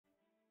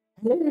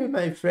Hey,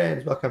 my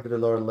friends, welcome to the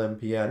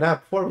Lordlympia. Now,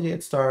 before we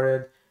get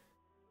started,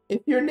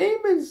 if your name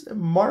is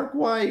Mark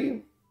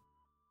Y,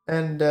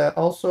 and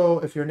also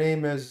if your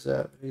name is,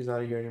 he's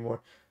not here anymore,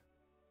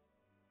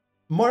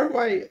 Mark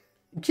Y,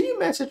 can you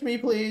message me,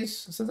 please?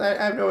 Since I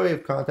have no way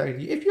of contacting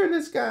you. If you're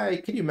this guy,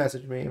 can you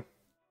message me?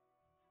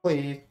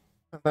 Please.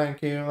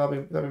 Thank you.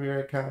 That'll be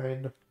very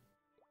kind.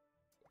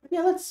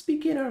 Yeah, let's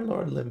begin our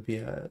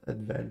Lordlympia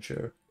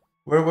adventure.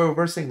 We're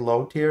versing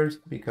low tiers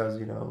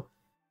because,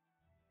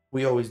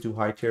 we always do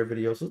high tier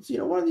videos. Let's,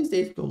 one of these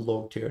days go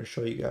low tier and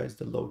show you guys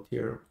the low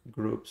tier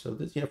group. So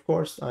this, of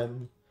course,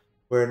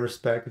 we're in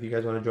respect if you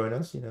guys want to join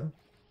us.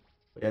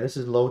 But yeah, this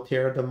is low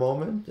tier at the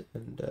moment,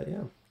 and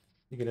yeah,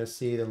 you're gonna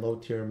see the low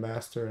tier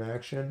master in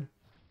action.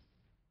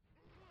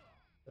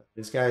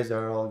 These guys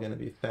are all gonna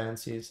be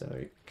fancy, so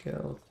you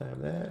kill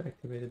time that,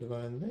 activate the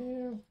divine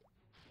there.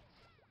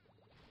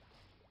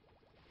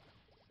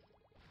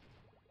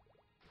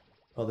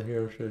 All the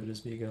heroes should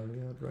just be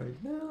going out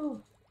right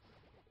now.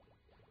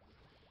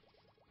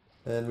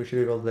 And we should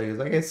be able to take this.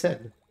 Like I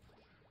said,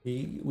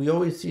 we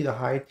always see the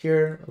high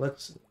tier.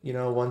 Let's,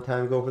 one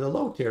time go for the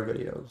low tier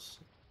videos.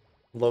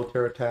 Low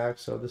tier attacks.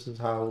 So this is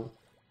how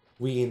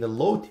we in the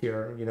low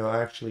tier,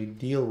 actually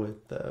deal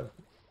with the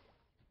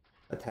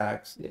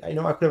attacks. I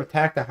know I could have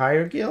attacked a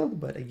higher guild,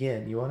 but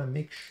again, you want to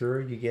make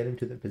sure you get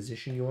into the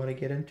position you want to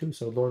get into.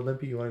 So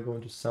Lordlympia, you want to go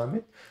into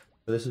Summit.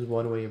 So this is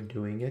one way of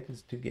doing it,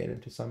 is to get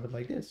into Summit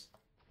like this.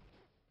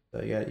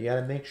 So you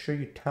gotta make sure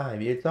you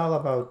time. It's all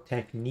about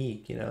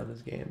technique, in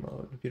this game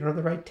mode. If you don't have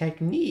the right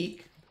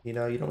technique, you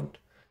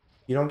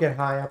don't get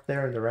high up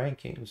there in the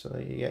rankings. So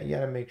you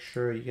gotta make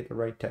sure you get the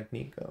right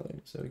technique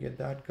going. So we get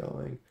that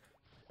going.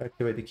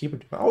 Activate the keeper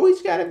divine.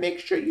 Always gotta make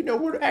sure you know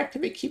where to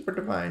activate keeper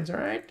divines,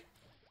 alright?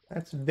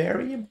 That's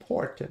very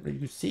important.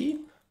 You see?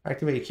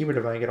 Activate a keeper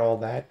divine, get all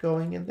that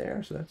going in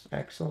there. So that's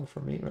excellent for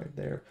me right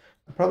there.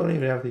 I probably don't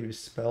even have to use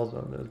spells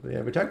on this. But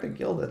yeah, we talked to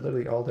guild that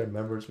literally all their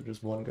members were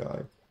just one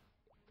guy.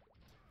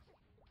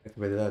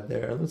 Activated that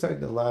there. It looks like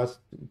the last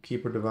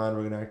keeper divine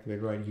we're gonna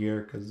activate right here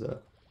because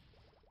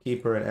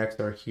keeper and X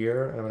are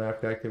here. I'm gonna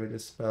have to activate the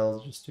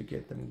spells just to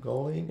get them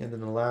going, and then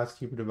the last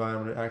keeper divine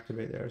I'm gonna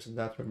activate there, so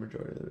that's where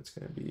majority of it's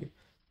gonna be.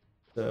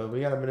 So we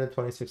got a minute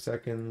 26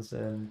 seconds,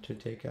 and to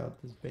take out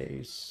this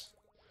base,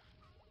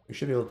 we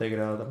should be able to take it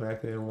out. I'm gonna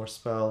activate one more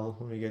spell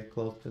when we get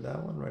close to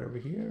that one right over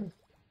here.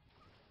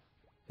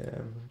 Yeah,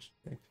 just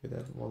activate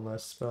that one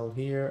last spell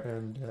here,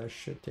 and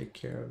should take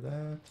care of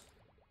that.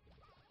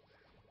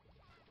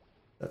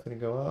 That's gonna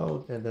go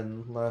out, and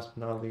then last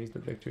but not least, the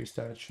victory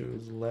statue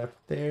is left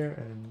there,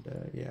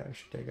 and yeah, I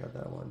should take out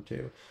that one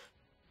too.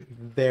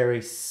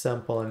 Very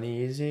simple and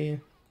easy.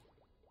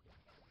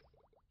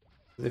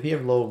 If you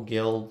have low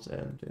guilds,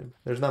 and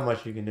there's not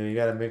much you can do, you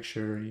gotta make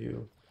sure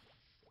you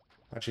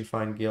actually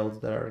find guilds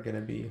that are gonna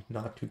be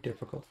not too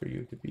difficult for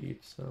you to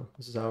beat. So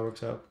this is how it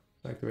works out.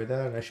 Activate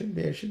that, and I should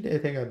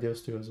take out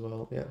those two as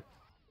well.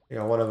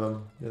 Yeah, one of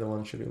them. The other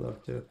one should be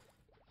left too.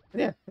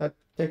 And yeah, that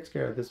takes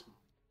care of this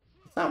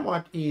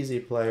somewhat easy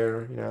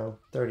player,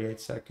 38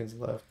 seconds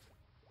left.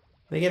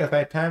 And again, if I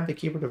had timed the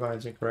keeper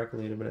divines incorrectly,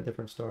 it'd have been a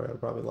different story. I'd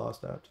probably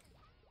lost out.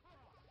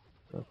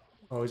 So,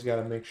 always got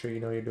to make sure you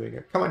know you're doing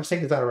it. Come on, just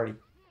take this out already.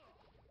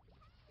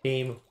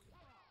 Team.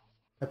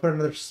 I put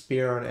another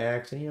spear on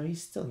X, and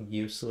he's still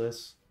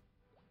useless.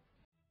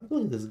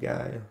 Look at this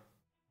guy.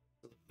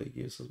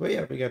 Completely useless. But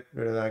yeah, we got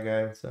rid of that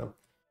guy, so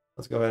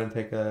let's go ahead and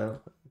take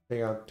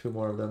out two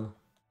more of them.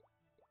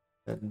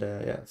 And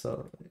yeah,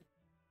 so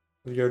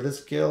you're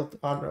this guild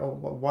on.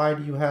 Why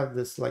do you have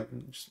this?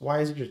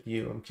 Why is it just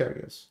you? I'm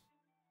curious.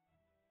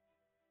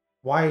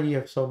 Why do you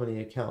have so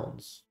many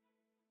accounts?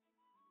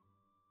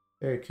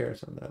 Very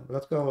curious on that. But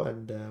let's go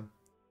and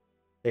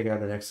take out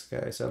the next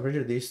guy. So I'm pretty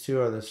sure these two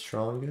are the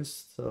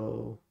strongest.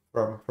 So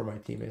for my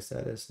teammate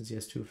status, since he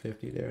has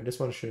 250 there, and this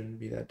one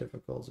shouldn't be that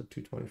difficult. So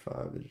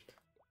 225. There's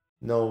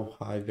no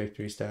high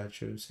victory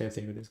statues. Same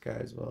thing with this guy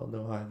as well.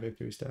 No high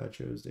victory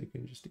statues. They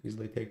can just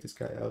easily take this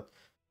guy out.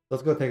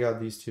 Let's go take out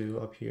these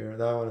two up here,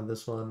 that one and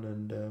this one,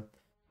 and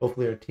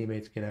hopefully our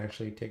teammates can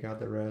actually take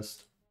out the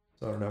rest.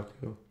 So I don't have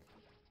to,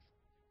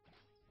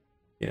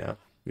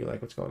 be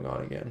like, what's going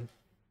on again?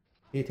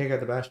 Can you take out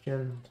the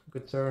Bastion?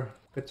 Good sir,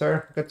 good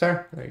sir, good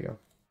sir. There you go.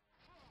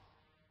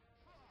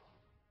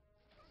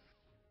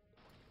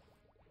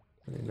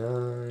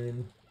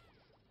 29.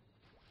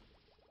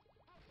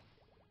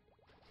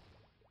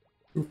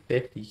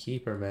 250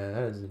 keeper, man.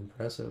 That is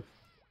impressive.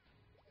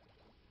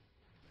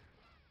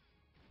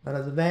 That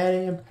is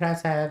very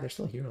impressive. They're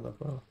still here, look.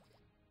 Wow.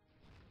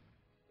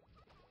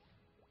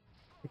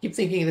 I keep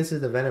thinking this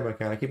is the Venom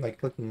account. I keep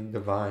clicking the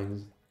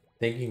vines,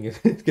 thinking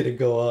it's gonna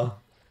go off,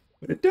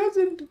 but it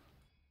doesn't.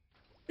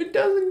 It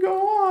doesn't go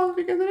off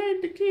because it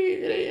ain't the key.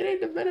 It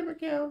ain't the Venom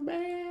account,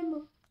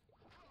 man.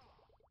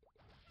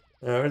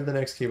 Where's the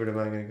next keyword am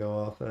I gonna go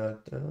off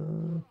at?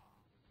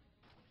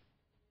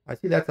 I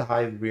see that's a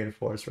high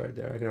reinforced right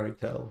there. I can already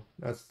tell.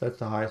 That's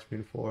the highest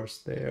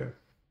reinforced there.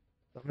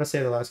 I'm gonna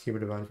save the last keyword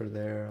divine for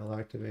there. I'll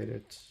activate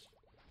it.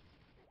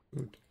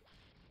 Good.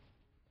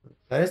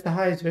 That is the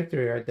highest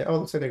victory right there. Oh,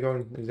 looks like they're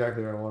going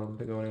exactly where I want them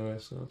to go anyway,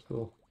 so that's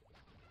cool.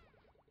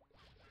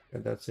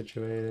 Got that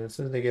situated. As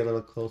soon as they get a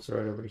little closer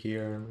right over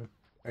here,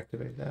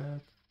 activate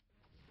that.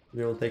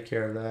 We will take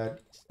care of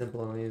that.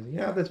 Simple and easy.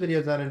 Yeah, if this video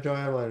is not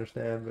enjoyable, I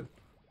understand, but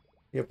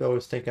you have to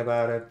always think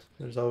about it.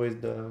 There's always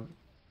the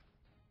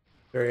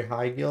very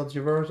high guilds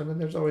you verse, and then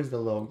there's always the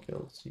low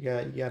guilds. You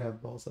gotta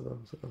have both of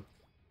them. So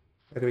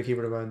activate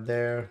Keeper Divine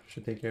there.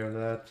 Should take care of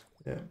that.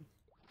 Yeah.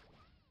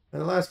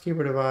 And the last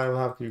Keeper Divine will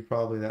have to be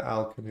probably the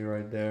Alchemy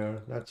right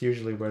there. That's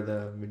usually where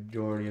the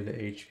majority of the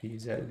HP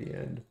is at the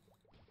end.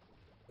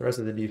 The rest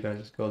of the defense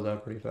just goes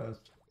out pretty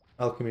fast.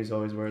 Alchemy is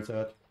always where it's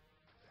at.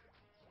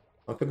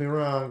 I could be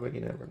wrong, but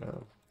you never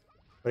know.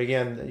 But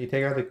again, you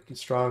take out the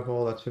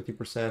stronghold, that's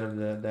 50%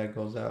 of that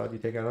goes out. You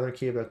take out another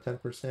keep, that's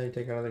 10%. You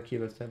take out another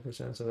keep, that's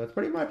 10%. So that's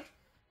pretty much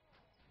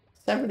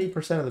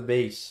 70% of the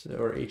base,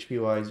 or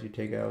HP wise, you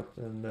take out,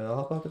 and I'll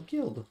help out the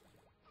guild.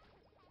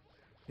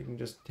 You can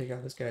just take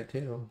out this guy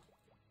too.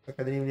 Like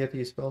I didn't even have to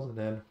use spells in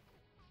that.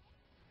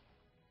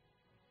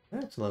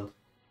 Excellent.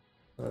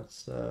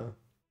 That's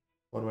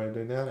one way of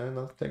doing that, and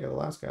let's take out the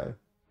last guy.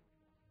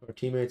 Our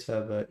teammates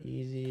have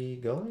easy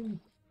going.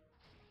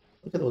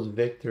 Look at those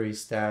victory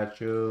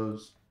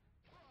statues.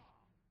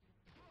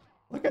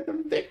 Look at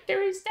the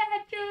victory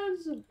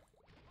statues.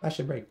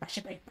 Bastion break,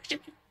 bastion break, bastion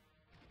break.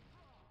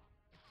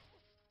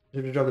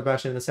 Should drop the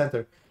bastion in the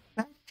center.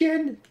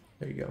 Bastion!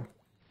 There you go.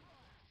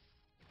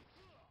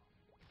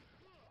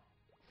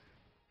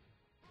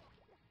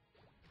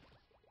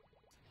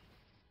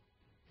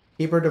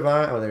 Keeper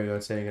Divine. Oh, there you go.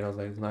 It's hitting it. I was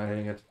like, it's not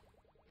hitting it.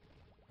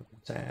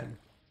 Sad.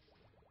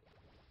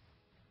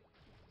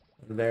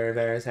 Very,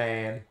 very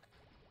sad.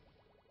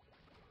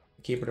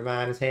 Keeper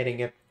Divine is hitting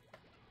it.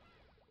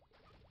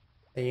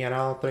 And you got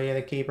all three of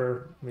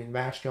the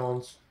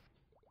bastions.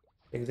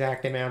 The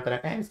exact amount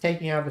that and it's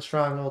taking out the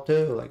stronghold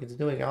too. Like it's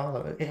doing all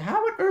of it. How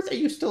on earth are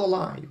you still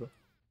alive?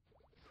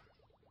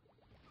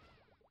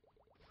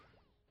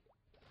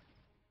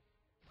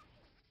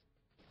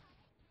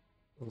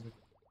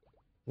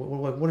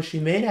 What is she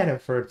made out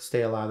of for it to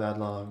stay alive that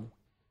long?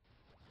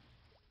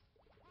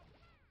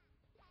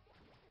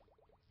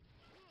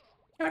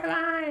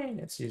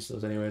 It's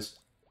useless anyways.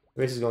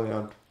 The race is going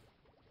on.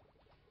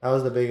 That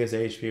was the biggest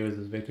HP, was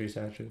this victory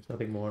statue.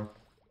 Nothing more.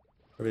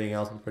 Everything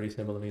else is pretty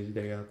simple and easy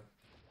to take out.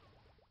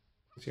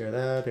 Takes care of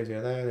that, takes care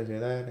of that, takes care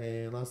of that,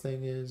 and last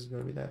thing is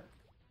going to be that.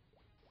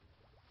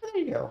 There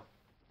you go.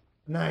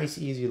 Nice,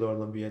 easy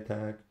Lordlympia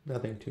attack.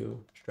 Nothing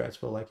too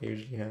stressful like I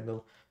usually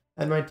handle.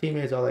 And my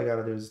teammates, all they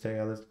gotta do is take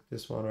out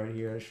this one right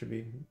here. It should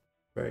be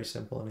very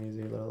simple and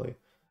easy, literally.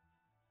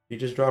 You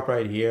just drop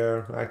right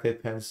here,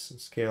 activate Pence,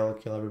 scale,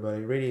 kill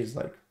everybody. Really is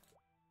like,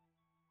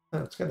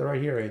 oh, it's got the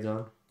right here raids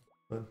on.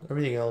 But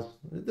everything else,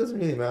 it doesn't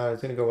really matter.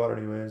 It's gonna go out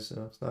anyways,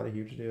 so it's not a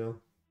huge deal.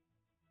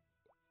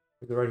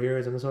 The right here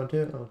is in this one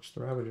too. Oh, just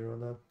the Ravager on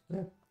that.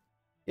 Yeah.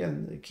 Yeah,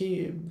 the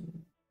key,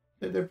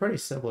 they're pretty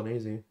simple and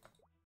easy.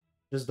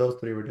 Just those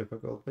three were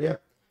difficult. But yeah,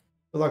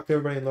 good luck to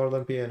everybody in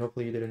Lordlympia, and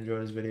hopefully you did enjoy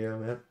this video,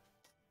 man.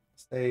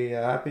 Stay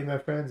happy, my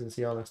friends, and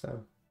see y'all next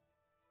time.